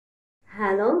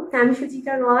Hello, I'm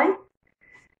Sujita Roy,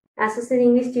 Associate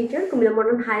English Teacher, Kumila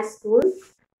Modern High School.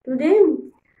 Today,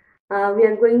 we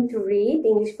are going to read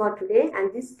English for today,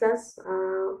 and this class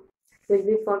will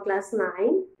be for class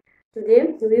 9.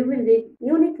 Today, we will read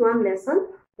Unit 1, Lesson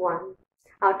 1.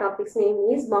 Our topic's name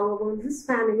is Bangabandhu's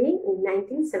Family in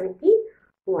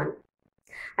 1971.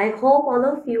 I hope all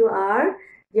of you are,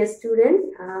 dear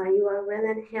students, you are well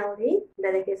and healthy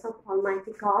by the grace of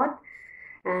Almighty God.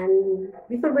 And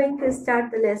before going to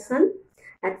start the lesson,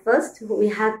 at first we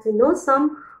have to know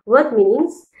some word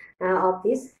meanings of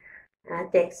these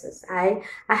texts. I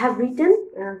have written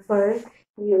for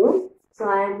you, so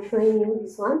I am showing you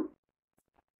this one.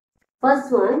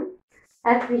 First one,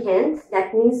 apprehend,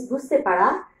 that means buঝতে পারা,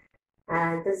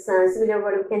 and this similar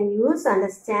word we can use,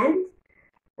 understand.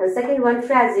 The second one,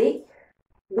 tragic,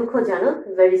 দুঃখজনক,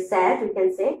 very sad, we can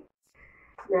say.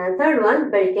 Third one,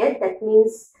 barricade, that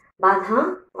means বাধা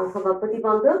অথবা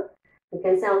প্রতিবন্ধক, you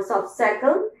can say also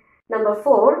obstacle. Number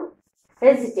 4,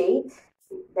 hesitate,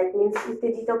 that means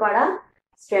উত্তেজিত করা,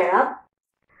 stir up.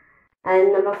 And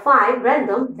number 5,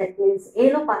 random, that means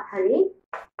এলোপাথারি,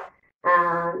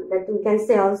 that we can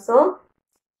say also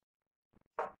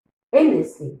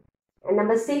aimlessly. And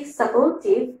number 6,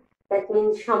 supportive, that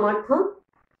means সমর্থক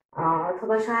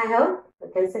অথবা সহায়ক, you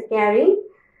can say caring.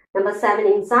 Number 7,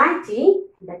 anxiety,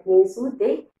 that means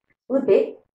উদ্বেগ,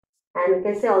 and we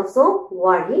can say also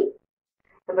worry.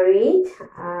 Number 8,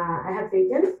 I have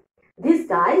written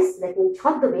disguise, that means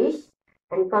ছদ্মবেশ,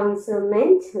 and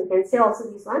concealment, we can say also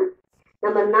this one.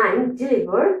 Number 9,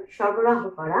 deliver, সরবরাহ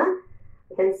করা,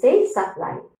 we can say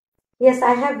supply. Yes,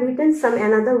 I have written some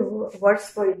another words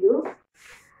for you.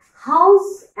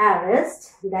 House arrest,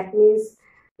 that means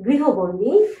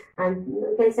গৃহবন্দী, and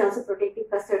we can say also protective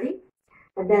custody.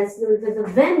 And there's the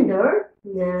vendor,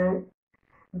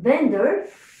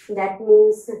 that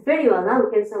means feriwala, we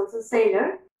can say also sailor.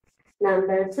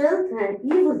 Number 12,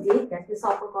 evil deed, that is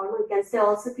অপকর্ম, we can say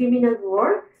also criminal war.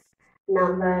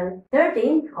 Number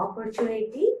 13,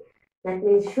 opportunity, that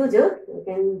means সুযোগ, we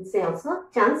can say also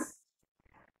chance.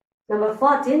 Number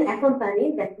 14, accompany,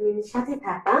 that means সাথে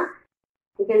থাকা,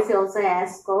 you can say also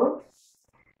escort.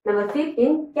 Number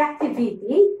 15,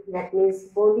 captivity, that means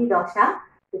বন্দী দশা,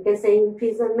 you can say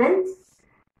imprisonment.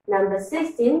 Number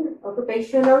 16,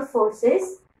 occupational forces,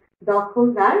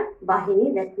 দখলদার বাহিনী,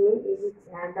 that means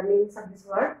the meanings of this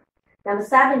word. Number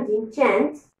 17,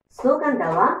 chant, slogan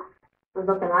দেওয়া,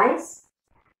 vocalize.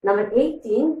 Number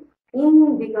 18,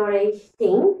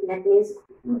 invigorating, that means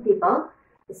people,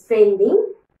 strengthening.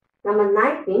 Number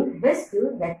 19, rescue,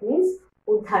 that means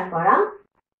উদ্ধার করা,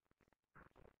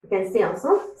 you can say also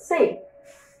save.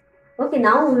 Okay,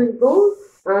 now we will go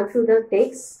through the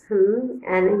text,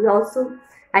 and you also,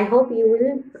 I hope you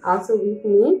will also with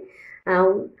me.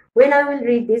 When I will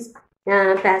read this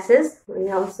passage, we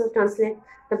also translate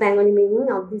the Bengali meaning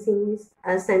of these English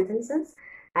sentences.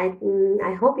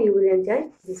 I hope you will enjoy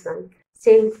this one.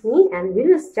 Stay with me and we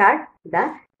will start the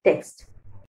text.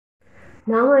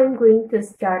 Now I am going to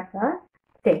start the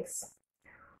text.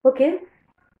 Okay.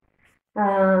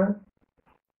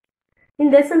 In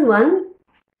lesson 1,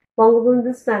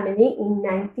 Bangabandhu's family in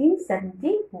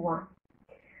 1971.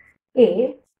 A.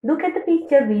 Look at the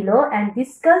picture below and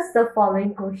discuss the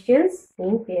following questions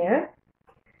in pair.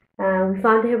 We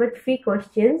found here 3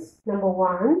 questions. Number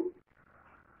 1,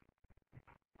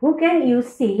 who can you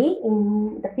see in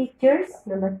the pictures?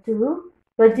 Number 2,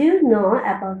 what do you know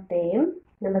about them?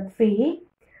 Number 3,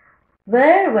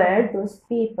 where were those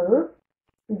people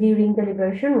during the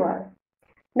Liberation War?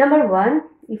 Number 1,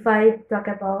 if I talk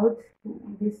about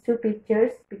these 2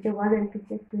 pictures, picture 1 and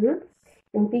picture 2.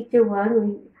 In picture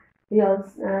 1, we are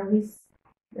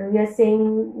seeing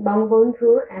Bangabandhu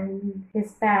and his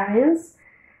parents,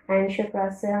 and Sheikh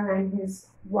Russell and his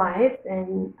wife,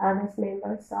 and other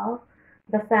members of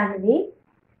the family.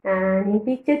 And in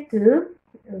picture 2,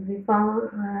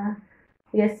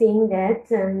 we are seeing that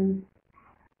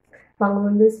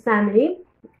Bangabandhu's family,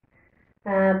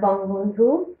 Bangabandhu,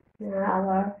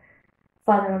 our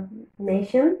father of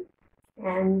nation,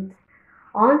 and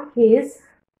on his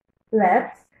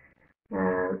left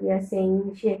we are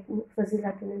seeing Sheikh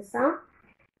Fazilatunisa,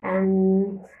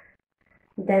 and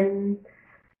then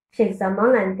Sheikh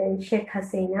Zamal, and then Sheikh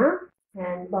Hasina,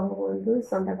 and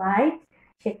Bangabandhu's on the right,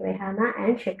 Sheikh Rehana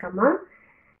and Sheikh Kamal,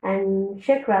 and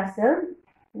Sheikh Russell.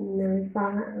 We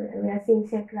are seeing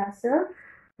Sheikh Russell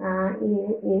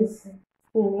is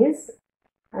in his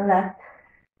left.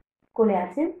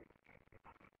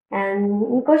 And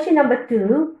in question number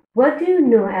 2, what do you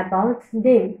know about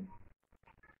them?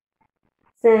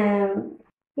 So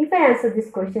if I answer this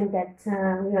question, that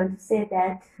we want to say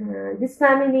that this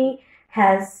family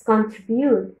has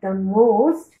contributed the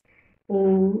most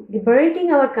in liberating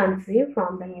our country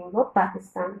from the rule of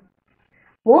Pakistan.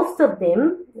 Most of them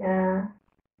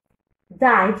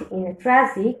died in a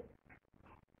tragic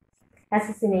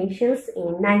assassinations in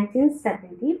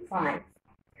 1975.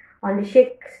 Only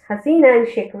Sheikh Hasina and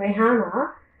Sheikh Rehana,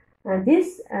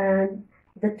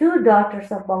 the two daughters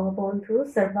of Bangabandhu,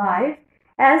 survived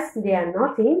as they are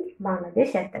not in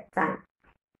Bangladesh at that time.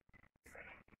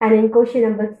 And in question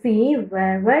number 3,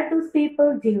 where were those people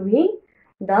during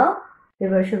the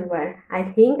Liberation War? I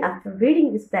think after reading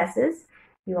this passage,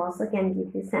 you also can give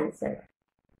this answer.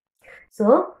 So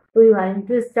we are going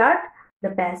to start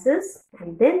the passage, and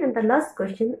then in the last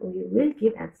question we will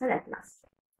give answer at last.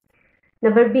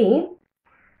 Number B,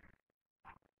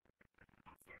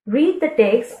 read the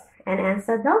text and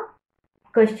answer the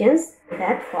questions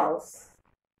that follows.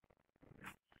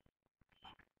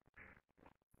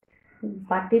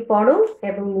 পাঠটি পড়ো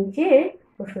এবং নিচের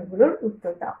প্রশ্নগুলোর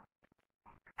উত্তর দাও।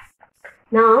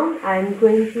 Now I am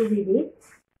going to read it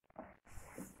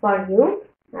for you.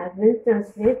 I will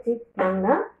translate it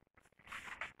Bangla.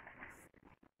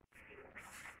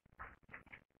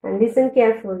 And listen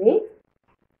carefully.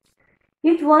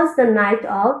 It was the night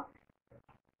of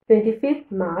 25th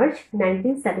March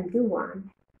 1971.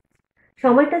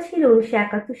 সময়টা ছিল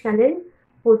 1971 সালের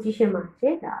 25শে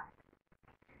মার্চের রাত।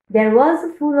 There was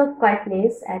a full of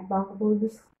quietness at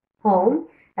Bangabandhu's home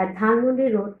at Dhanmondi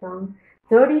Road No.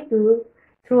 32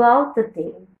 throughout the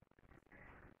day.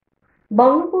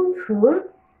 বঙ্গবন্ধুর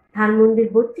ধানমন্ডির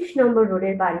 32 নম্বর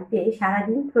রোডের বাড়িতে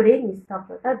সারাদিন ধরে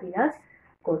নিস্তব্ধতা বিরাজ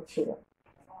করছিল।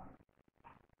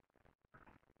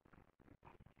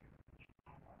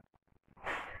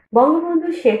 Bangabandhu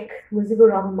Sheikh Mujibur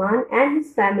Rahman and his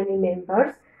family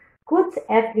members could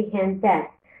apprehend that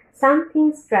something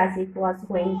tragic was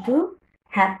going to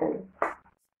happen.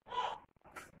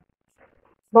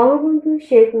 Bangabandhu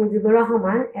Sheikh Mujibur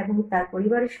Rahman এবং তার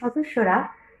পরিবারের সদস্যরা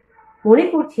মনে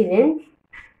করছিলেন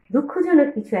দুঃখজনক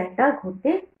কিছু একটা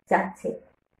ঘটতে যাচ্ছে।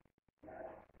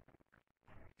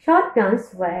 Shotguns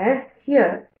were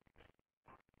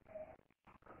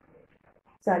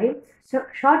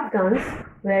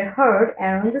heard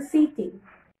around the city.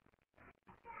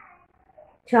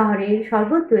 শহরের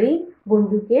সর্বত্রই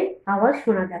বন্দুকের আওয়াজ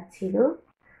শোনা যাচ্ছিল।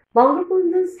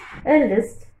 বঙ্গবন্ধু's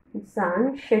eldest son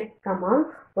Sheikh Kamal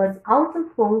was out of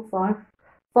home for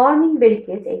forming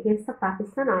barricades against the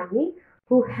Pakistan army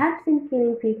who had been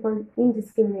killing people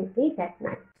indiscriminately that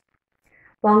night.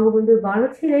 বঙ্গবন্ধুর বড়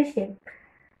ছেলে শেখ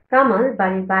কামাল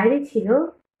বাড়ির বাইরে ছিল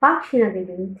পাক সেনাদের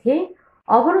বিরুদ্ধে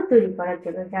অবরোধ তৈরি করার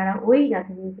জন্য, যারা ওই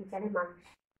রাতে নির্বিচারে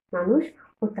মানুষ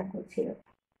হত্যা করছিল।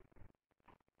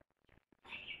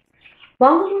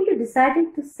 Bangabandhu decided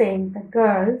to send the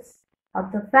girls of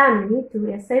the family to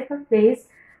a safer place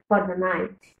for the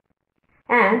night,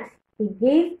 and he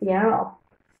gave their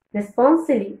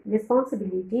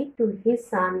responsibility to his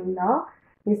son-in-law,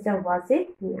 Mr. Wazir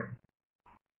Mia.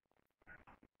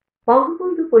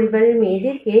 Bangabandhu পরিবারের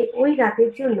মেয়েদেরকে ওই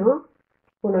রাতের জন্য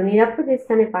কোনো নিরাপদ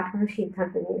স্থানে পাঠানোর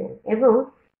সিদ্ধান্ত নিলেন এবং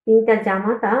তিনি তার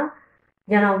জামাতা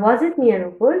জনাব ওয়াজিদ মিয়ার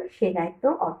উপর সেই দায়িত্ব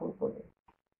অর্পণ করলেন।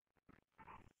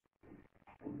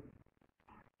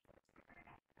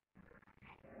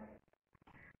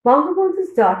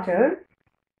 Bangabandhu's daughter,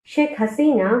 Sheikh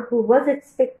Hasina, who was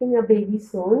expecting a baby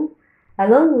soon,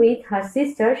 along with her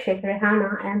sister Sheikh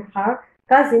Rehana and her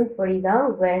cousin Farida,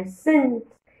 were sent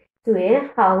to a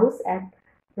house at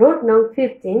Road No.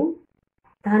 15,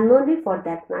 Dhanmondi for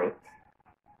that night.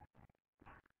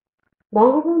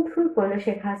 বঙ্গবন্ধুর কন্যা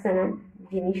শেখ হাসিনা,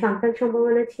 যিনি সন্তান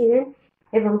সম্ভাবনা ছিলেন,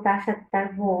 এবং তার সাথে তার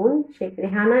বোন শেখ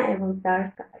রেহানা এবং তার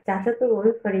চাচাতো বোন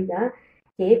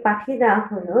ফরিদাকে পাঠিয়ে দেওয়া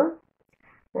হলো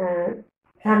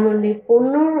ধানমন্ডির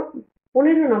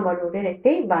 15 নম্বর রোডের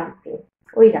একটি বাড়িতে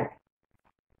ওই রাতে।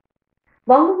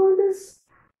 Bangabandhu's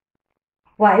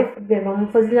wife Begum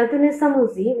Fazilatunisa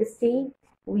Muzi stayed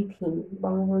with him.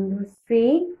 বঙ্গবন্ধুর স্ত্রী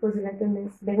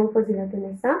বেগম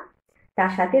ফজিলাতুন্নেসা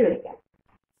তার সাথে রয়ে গেল।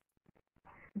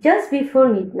 Just before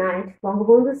midnight,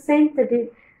 Bangabandhu sent the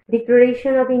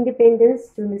Declaration of Independence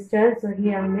to Mr.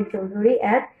 Zahir Ahmed Chaudhuri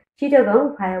at Chittagong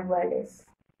via wireless.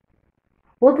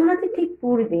 মধ্যরাতে ঠিক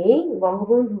পূর্বে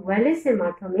বঙ্গবন্ধু ওয়্যারলেসের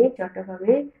মাধ্যমে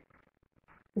চট্টগ্রামে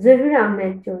জহির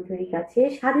আহমেদ চৌধুরীর কাছে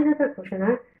স্বাধীনতার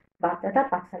ঘোষণার বার্তাটা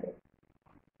পাঠালেন।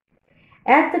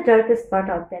 At the darkest part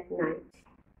of that night,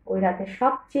 ওই রাতের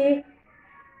সবচেয়ে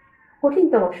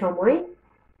কঠিনতম সময়,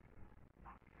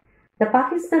 the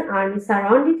Pakistan army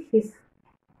surrounded his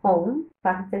home.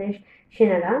 পাকিস্তানের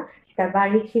সেনারা তার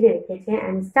বাড়ি ঘিরে রেখেছে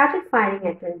and started firing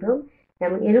at random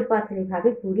এবং এলোপাথারিভাবে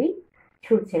গুলি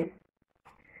ছুড়ছেন।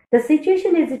 The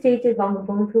situation agitated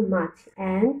Bangabandhu much,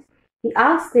 and He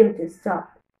asked them to stop.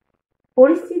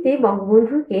 পরিস্থিতি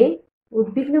বঙ্গবন্ধুকে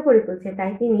উদ্বিগ্ন করে তুলছে,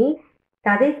 তাই তিনি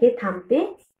তাদেরকে থামতে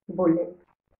বললেন।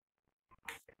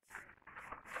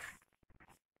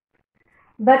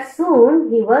 But soon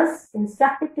he was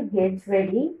instructed to get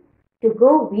ready to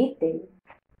go with them.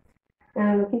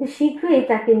 কিন্তু শীঘ্রই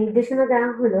তাকে নির্দেশনা দেওয়া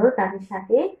হলো তাদের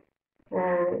সাথে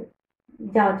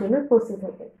যাওয়ার জন্য প্রস্তুত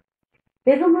হতে।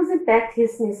 Begum Mujib packed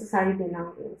his necessary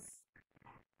belongings.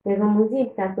 Begum Mujib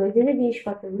তার প্রয়োজনীয়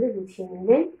জিনিসপত্রগুলো গুছিয়ে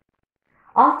নিলেন।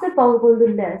 After Bangabandhu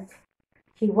left,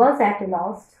 she was at a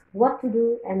loss what to do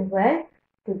and where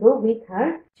to go with her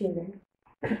children.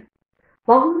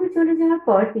 Bangabandhu চলে যাওয়ার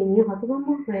পর তিনি হতভম্ব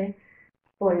হয়ে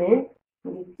পড়লেন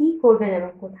যে কি করবেন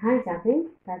এবং কোথায় যাবেন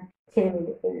তার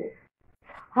ছেলেমেয়েদেরকে নিয়ে।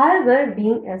 However,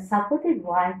 being a supported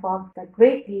wife of the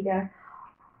great leader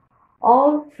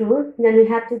all through, then we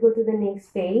have to go to the next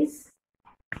page.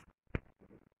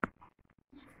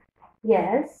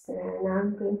 Yes, now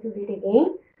I'm going to read again.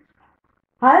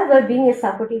 However, being a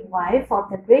supportive wife of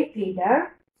the great leader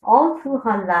all through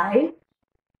her life,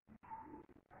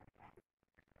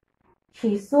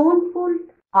 she soon pulled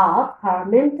up her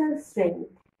mental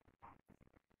strength.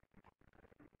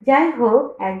 যাই হোক,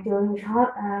 একজন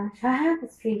সহায়ক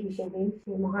স্ত্রী হিসেবে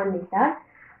সেই মহান নেতার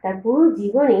তার পুরো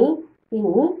জীবনেই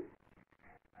তিনি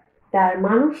তার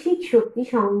মানসিক শক্তি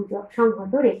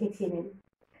সংহত রেখেছিলেন।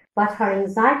 But her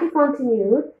anxiety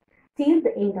continued till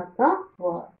the end of the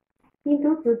war. কিন্তু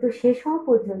যুদ্ধ শেষ হওয়া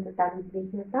পর্যন্ত তার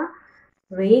উদ্বিগ্নতা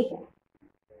রয়ে গেল।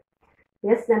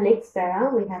 Yes, the next para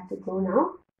we have to go now.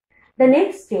 The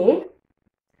next day,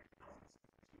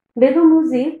 Begum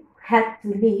Mujib had to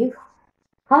leave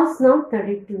house number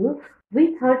 32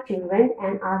 with her children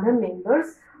and other members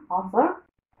of her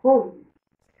home.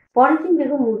 পরের দিন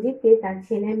বেগম মুজিবকে তার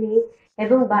ছেলে মেয়ে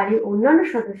এবং বাড়ির অন্যান্য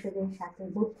সদস্যদের সাথে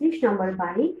 32 নম্বর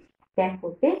বাড়ি ত্যাগ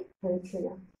করতে হয়েছিল।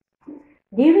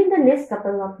 During the next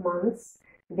couple of months,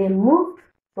 they moved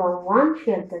from one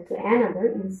shelter to another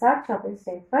in search of a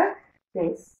safer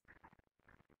place.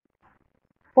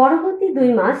 পরবর্তী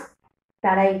 2 মাস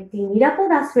তারা একটি নিরাপদ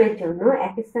আশ্রয়ের জন্য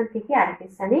এক স্থান থেকে আরেক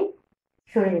স্থানে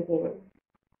সরে গেলেন।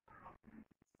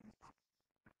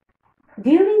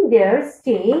 During their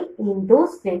stay in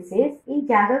those places, এই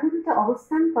জায়গাগুলোতে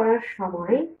অবস্থান করার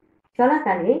সময়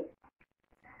চলাকালে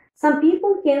some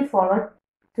people came forward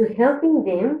to helping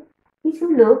them. কিছু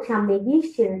লোক সামনে এগিয়ে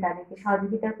এসেছিলেন তাদেরকে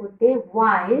সহযোগিতা করতে,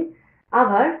 while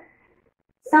আবার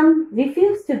some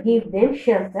refused to give them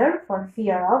shelter for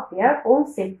fear of their own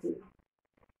safety.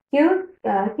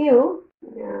 কেউ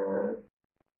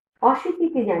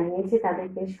অস্বীকৃতি জানিয়েছে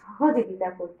তাদেরকে সহযোগিতা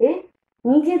করতে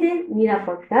নিজেদের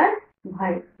নিরাপত্তার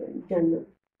ভয়ের জন্য।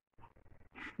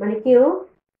 মানে কেউ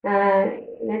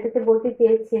এটাতে বলতে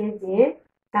চেয়েছে যে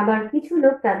আবার কিছু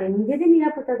লোক তাদের নিজেদের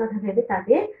নিরাপত্তার কথা ভেবে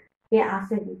তাদেরকে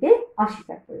আশ্রয় দিতে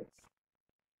অস্বীকার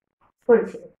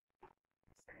করেছিল।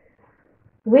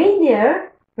 When their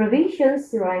provisions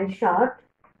ran short,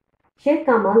 Sheikh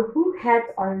Kamal, who had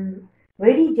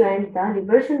already joined the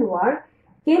liberation war,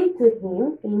 came to him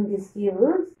in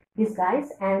disguise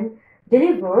and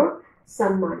delivered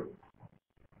some money.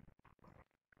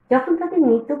 যখন তাদের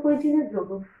নিত্য প্রয়োজনীয়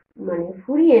দ্রব্য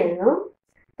ফুরিয়ে এলো,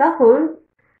 তখন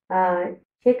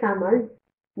শেখ কামাল,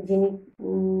 যিনি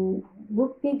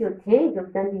মুক্তিযুদ্ধে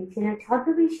যোগদান দিয়েছিলেন,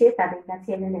 ছদ্মবেশে তাদের কাছে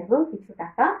এলেন এবং কিছু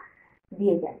টাকা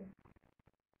দিয়ে গেলেন।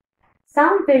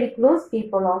 Some very close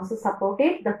people also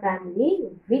supported the family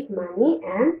with money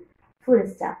and food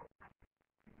stuff.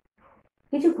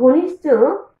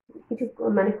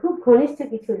 খুব ঘনিষ্ঠ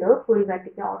কিছু লোক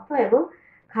পরিবারটিকে অর্থ এবং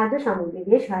খাদ্য সামগ্রী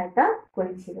দিয়ে সহায়তা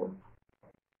করেছিল।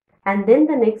 And then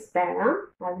the next para,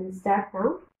 I will start now.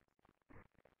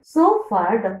 So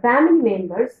far, the family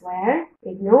members were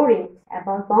ignorant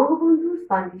about Bangabandhu's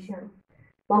condition.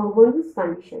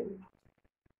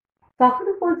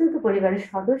 তখনও পর্যন্ত পরিবারের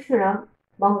সদস্যরা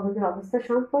বঙ্গবন্ধুর অবস্থা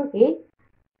সম্পর্কে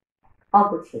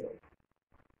অজ্ঞ ছিলেন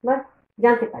বা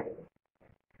জানতে পারেনি।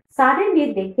 Suddenly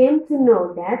they came to know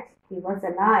that he was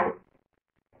alive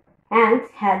and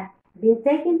had been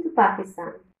taken to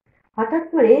Pakistan. হঠাৎ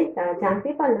করে তারা জানতে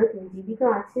পারলো তিনি জীবিত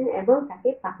আছেন এবং তাকে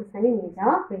পাকিস্তানে নিয়ে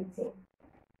যাওয়া হয়েছে।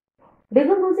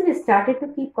 Begum Mujib started to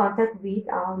keep contact with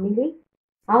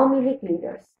Awami League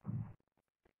leaders.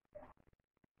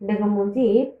 Begum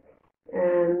Mujib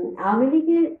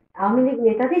Awami League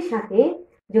নেতাদের সাথে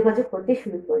যোগাযোগ করতে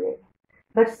শুরু করলেন।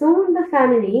 But soon the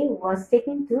family was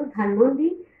taken to Dhanmondi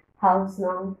House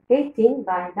No. 18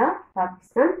 by the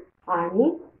Pakistan Army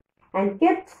and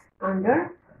kept under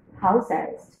house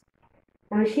arrest.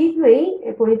 শীঘ্রই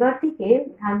পরিবারটিকে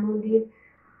ধানমন্ডির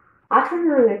 18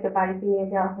 নং একটা বাড়িতে নিয়ে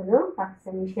যাওয়া হলো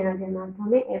পাকিস্তানি সেনাদের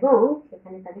মাধ্যমে এবং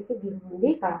সেখানে তাদেরকে গৃহবন্দী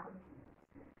করা হলো।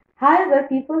 However,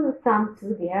 people would come to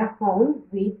their home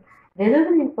with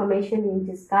valuable information in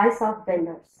disguise of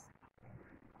vendors.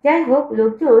 যাই হোক,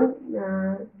 লোকজন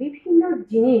বিভিন্ন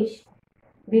জিনিস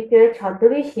বিক্রয়ের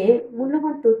ছদ্মবেশে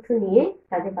মূল্যবান তথ্য নিয়ে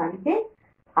তাদের বাড়িতে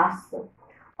আসতো.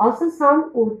 Also, some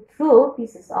would throw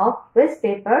pieces of waste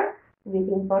paper with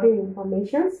important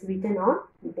information written on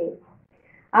them.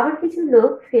 আবার কিছু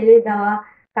লোক ফেলে দেওয়া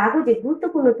কাগজে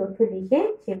গুরুত্বপূর্ণ তথ্য লিখে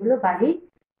সেগুলো বাড়ির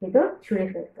ভেতর ছুঁড়ে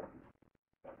ফেলত.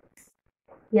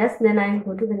 Yes, then I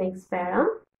go to the next para.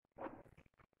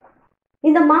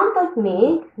 In the month of May,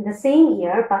 the same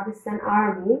year, Pakistan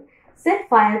Army set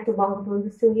fire to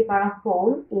Bangabandhu's Tungipara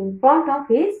home in front of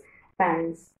his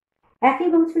parents. একই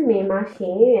বছর মে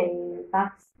মাসে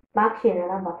পাক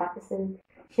সেনারা বা পাকিস্তান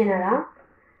সেনারা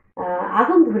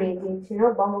আগুন ধরিয়ে দিয়েছিল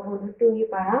বঙ্গবন্ধুর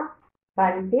টুঙ্গিপাড়া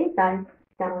বাড়িতে তার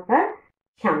পিতামাতার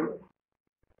সামনে.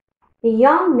 A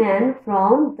young man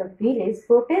from the village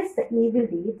protested the evil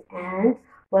deed and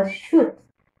was shot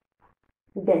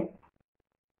dead.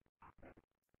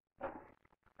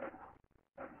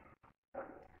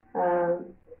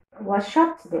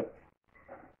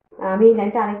 আমি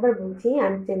লাইনটা আরেকবার বলছি.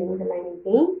 I'm telling the line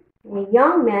again. A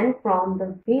young man from the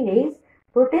village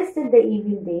protested the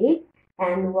evil deed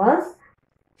and was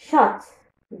shot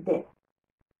dead.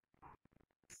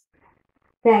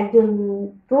 একজন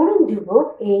তরুণ যুবক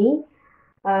এই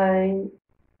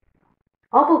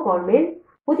অপকর্মের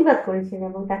প্রতিবাদ করেছিল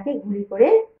এবং তাকে গুলি করে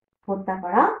হত্যা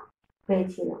করা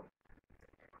হয়েছিল.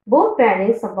 Both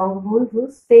parents of Bangabandhu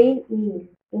fell ill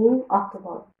in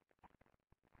October.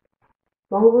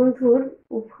 বঙ্গবন্ধুর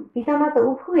পিতামাতা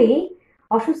উভয়ই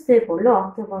অসুস্থ হয়ে পড়ল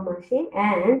অক্টোবর মাসে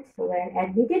and were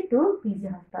admitted to PG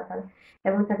হাসপাতাল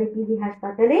এবং তাদের পিজি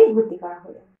হাসপাতালে ভর্তি করা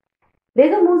হলো.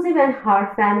 Begum Mujib and her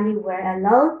family were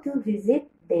allowed to visit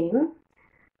them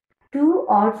 2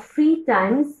 or 3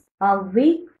 times a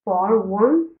week for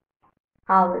 1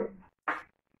 hour.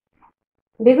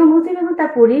 Begum Mujib এবং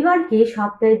তার পরিবারকে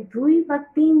সপ্তাহে 2 বা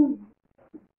 3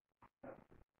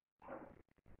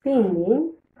 দিন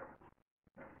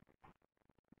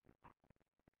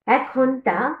 1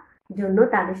 ঘন্টা জন্য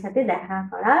তাদের সাথে দেখা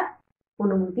করার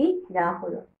অনুমতি দেওয়া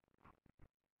হলো.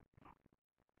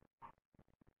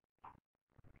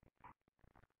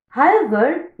 However,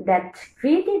 that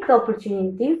created the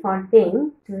opportunity for them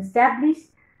to establish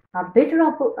a better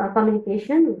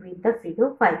communication with the freedom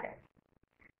fighter.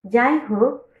 যাই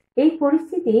হোক, এই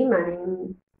পরিস্থিতি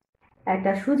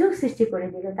একটা সুযোগ সৃষ্টি করে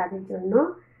দিল তাদের জন্য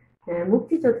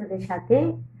মুক্তিযোদ্ধাদের সাথে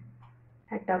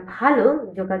একটা ভালো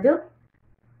যোগাযোগ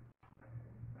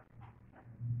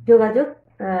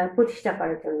প্রতিষ্ঠা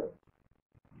করার জন্য.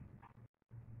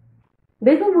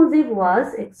 Begum Mujib was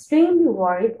extremely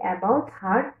worried about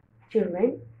her children,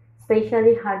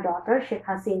 especially her daughter Sheikh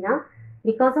Hasina,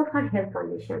 because of her health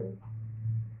condition.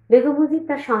 Begum Mujib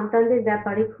তার সন্তানদের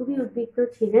ব্যাপারে খুবই উদ্বিগ্ন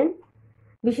ছিলেন,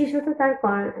 বিশেষত তার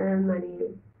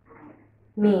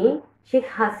মেয়ে শেখ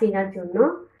হাসিনার জন্য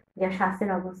যার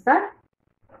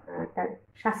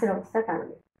স্বাস্থ্যের অবস্থার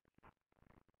কারণে.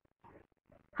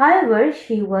 However,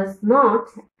 she was not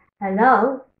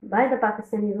allowed by the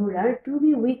Pakistani ruler to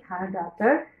be with her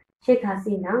daughter Sheikh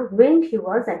Hasina when she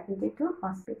was admitted to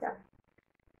hospital.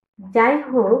 যাই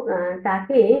হোক,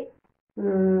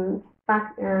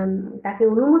 তাকে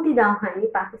অনুমতি দেওয়া হয়নি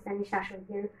পাকিস্তানি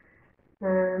শাসকদের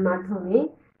মাধ্যমে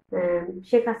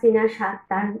শেখ হাসিনার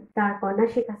তার কন্যা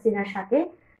শেখ হাসিনার সাথে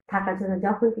থাকার জন্য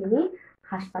যখন তিনি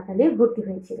হাসপাতালে ভর্তি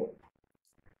হয়েছিলেন.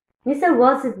 Mr.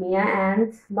 Wazir Mia and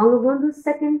Bangabandhu's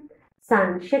second son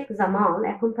Sheikh Jamal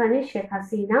accompanied Sheikh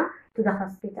Hasina to the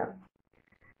hospital.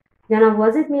 জনাব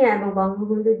ওয়াজিদ মিয়া এবং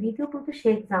বঙ্গবন্ধুর দ্বিতীয় পুত্র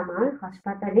শেখ জামাল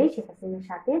হাসপাতালে শেখ হাসিনার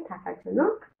সাথে থাকার জন্য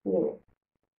গেলেন.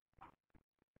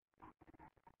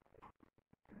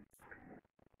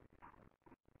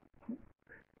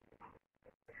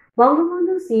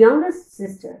 Bangabandhu's youngest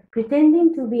sister, pretending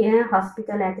to be a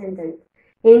hospital attendant,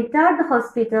 entered the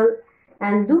hospital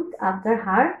and looked after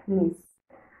her niece.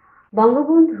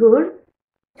 বঙ্গবন্ধুর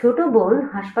ছোট বোন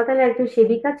হাসপাতালে একজন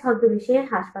সেবিকা ছদ্মবেশে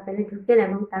হাসপাতালে ঢুকতেন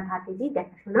এবং তার ভাতিজি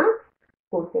দেখাশোনা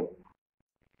করতেন.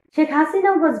 Sheikh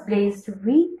Hasina was blessed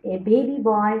with a baby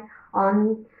boy on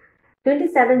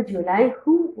 27 July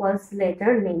who was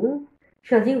later named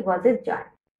Shoji Wazir Joy.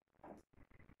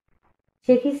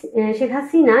 Sheikh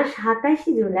Hasina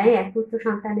 27 July এক পুত্র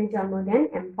সন্তানের জন্ম দেন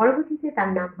এবং পরবর্তীতে তার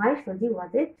নাম হয় Saji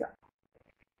Wazed Joy.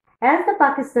 As the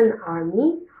Pakistan Army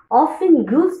often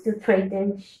used to threaten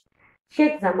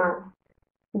Sheikh Jamal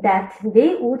that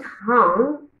they would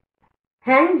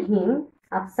hang him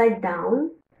upside down,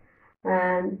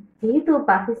 যেহেতু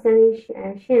পাকিস্তানি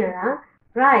সেনারা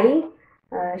প্রায়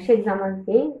শেখ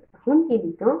জামালকে হুমকি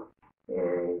দিত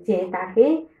যে তাকে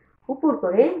উপর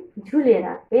করে ঝুলিয়ে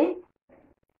রাখবে।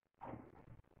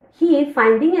 He,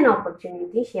 finding an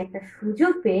opportunity, সে একটা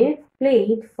সুযোগ পেয়ে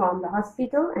fled from the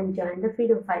hospital and joined the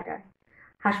freedom fighter.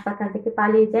 হাসপাতাল থেকে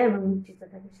পালিয়ে যায় এবং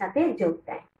মুক্তিযোদ্ধাদের সাথে যোগ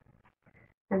দেয়।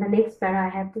 And the next para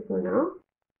I have to go now.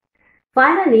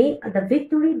 Finally, the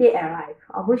victory day arrived.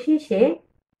 অবশেষে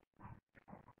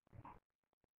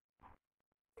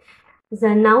so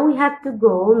now we have to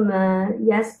go.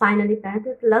 Yes, finally,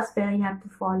 the last para you have to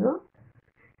follow.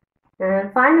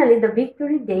 Finally, the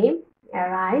victory day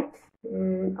arrived.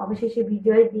 অবশেষে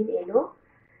বিজয়ের দিন এলো।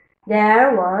 There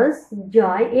was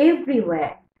joy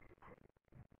everywhere.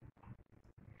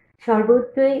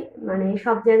 সর্বত্রই মানে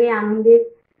সব জায়গায়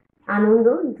আনন্দ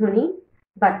ধ্বনি।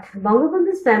 But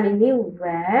Bangabandhu's family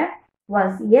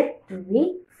was yet to be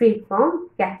freed from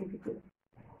captivity.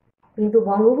 কিন্তু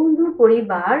বঙ্গবন্ধুর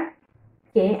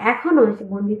পরিবারকে এখনো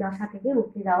বন্দিদশা থেকে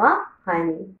মুক্তি দেওয়া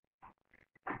হয়নি।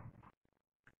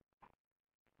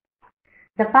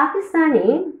 The Pakistani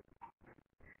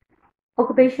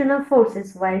occupational forces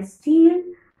were still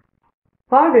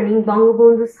cordoning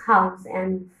Bangabandhu's house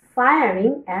and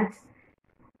firing at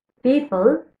people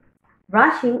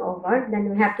rushing over. Then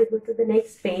we have to go to the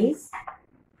next page.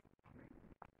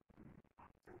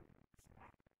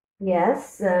 Yes,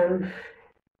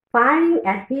 firing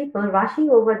at people rushing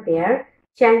over there,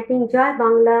 chanting Jai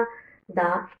Bangla, the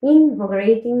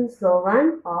invigorating slogan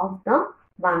of the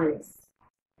Bangladesh.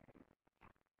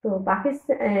 So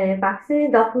Pakistani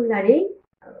দখলদারি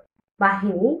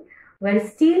বাহিনী were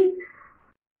still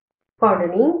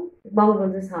cordoning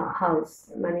বঙ্গবন্ধু's house,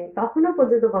 মানে তখনও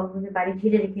পর্যন্ত বঙ্গবন্ধুর বাড়ি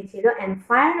ঘিরে রেখেছিল and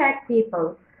fire at people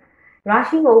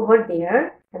rushing over there,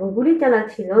 এবং গুলি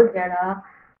চালাচ্ছিল যারা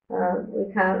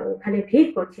ওখানে ভিড়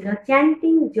করছিল,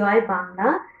 chanting Joy Bangla,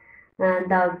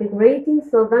 the invigorating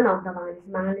slogan of the Bangladesh,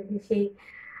 বাংলাদেশের সেই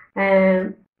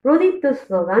প্রদীপ্ত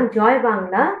স্লোগান জয়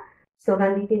বাংলা স্লোগান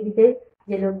দিতে দিতে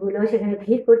যে লোকগুলো সেখানে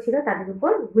ভিড় করছিল তাদের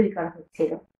উপর গুলি করা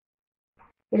হচ্ছিল।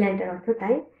 এই লাইনটার অর্থ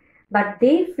তাই। But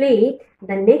they fled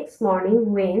the next morning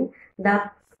when the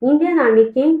Indian army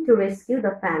came to rescue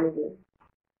the family.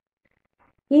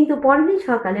 কিন্তু পরের দিন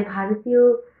সকালে ভারতীয়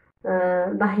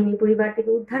বাহিনী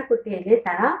পরিবারটিকে উদ্ধার করতে এলে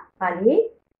তারা পালিয়ে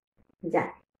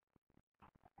যায়।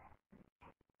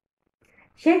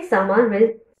 Sheikh Jamal will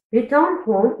return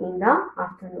home in the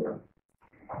afternoon.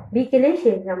 বিকেলে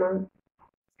শেখ জামাল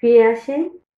ফিরে আসেন,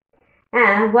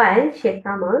 and while Sheikh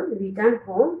Jamal returned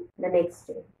home the next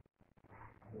day.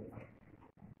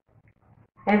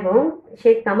 এবং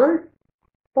শেখ কামাল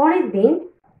পরের দিন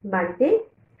বাড়িতে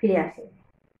ফিরে আসেন।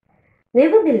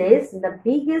 Nevertheless, the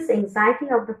biggest anxiety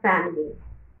of the family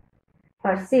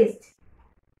persists.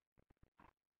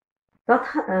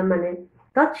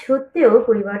 তৎসত্ত্বেও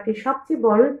পরিবারটির সবচেয়ে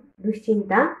বড়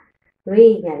দুশ্চিন্তা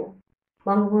রয়েই গেল।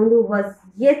 Bangabandhu was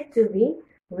yet to be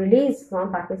released from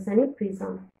Pakistani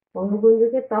prison.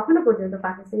 বঙ্গবন্ধুকে তখনও পর্যন্ত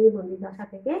পাকিস্তানি বন্দিদশা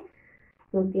থেকে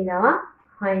মুক্তি দেওয়া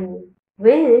হয়নি।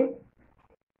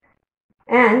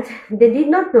 And they did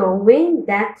not know when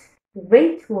that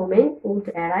great moment would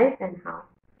arrive and how.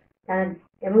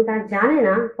 এবং তারা জানে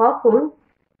না কখন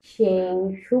সেই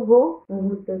শুভ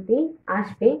মুহূর্তটি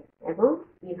আসবে এবং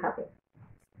কিভাবে।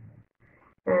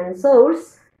 সোর্স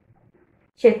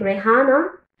শেখ রেহানার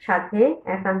সাথে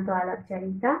একান্ত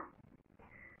আলাপচারিতা,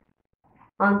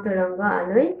 অন্তরঙ্গ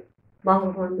আলোয়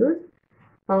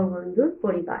বঙ্গবন্ধুর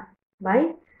পরিবার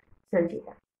by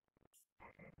Sanjita.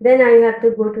 Then I have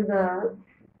to go to the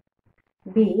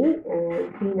B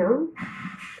now,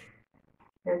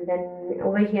 and then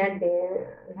over here they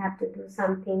have to do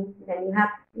something. Then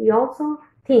you also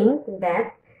think that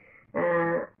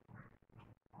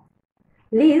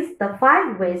list the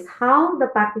 5 ways how the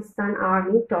Pakistan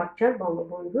army tortured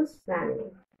Bangabandhu's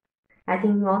family. I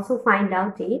think you also find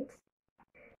out it,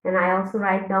 and I also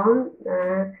write down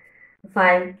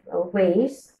 5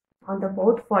 ways on the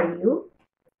board for you.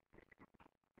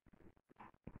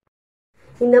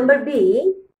 In number B,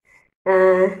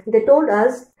 they told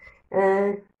us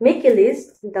make a list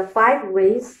the 5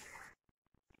 ways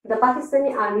the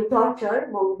Pakistani army tortured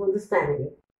Bangabandhu's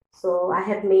family. So I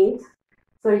have made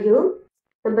for you.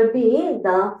 Number B,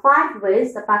 the 5 ways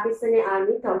the Pakistani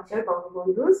army tortured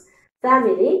Bangabandhu's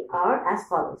family are as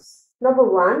follows. Number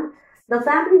 1, the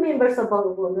family members of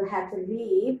Bangabandhu had to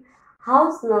leave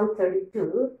house number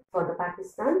 32 for the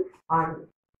Pakistan army.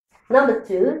 Number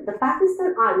 2, the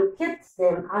Pakistan army kept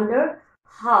them under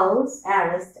house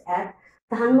arrest at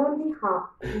Dhanmondi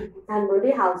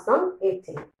house number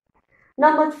 18.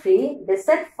 Number 3, they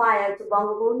set fire to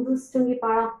Bangabandhu's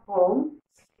Tungipara home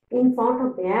in front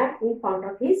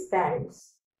of his parents.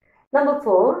 Number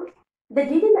 4, they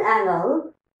didn't allow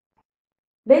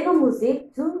Begum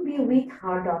Mujib to be with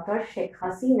her daughter Sheikh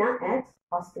Hasina at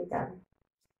hospital.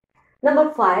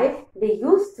 Number 5, they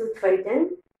used to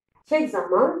threaten Sheikh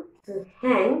Jamal to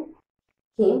hang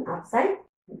him upside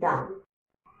down.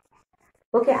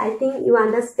 Okay, I think you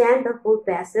understand the whole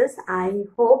passage. I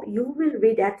hope you will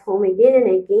read at home again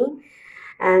and again,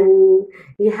 and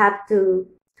you have to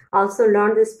also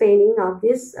learn the spelling of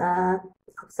this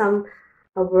some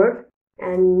word,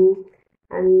 and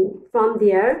from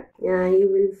there you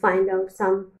will find out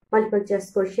some multiple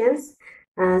choice questions,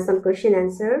 some question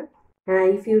answer.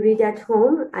 If you read at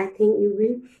home, I think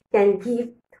you can give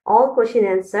all question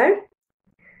answer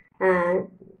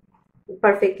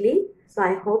perfectly. So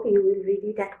I hope you will read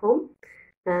it at home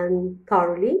and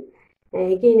thoroughly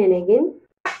again and again.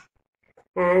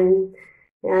 And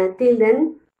till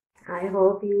then, I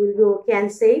hope you will be okay and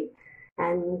safe.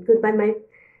 And goodbye, my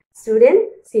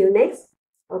student. See you next.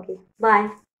 Okay,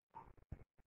 bye.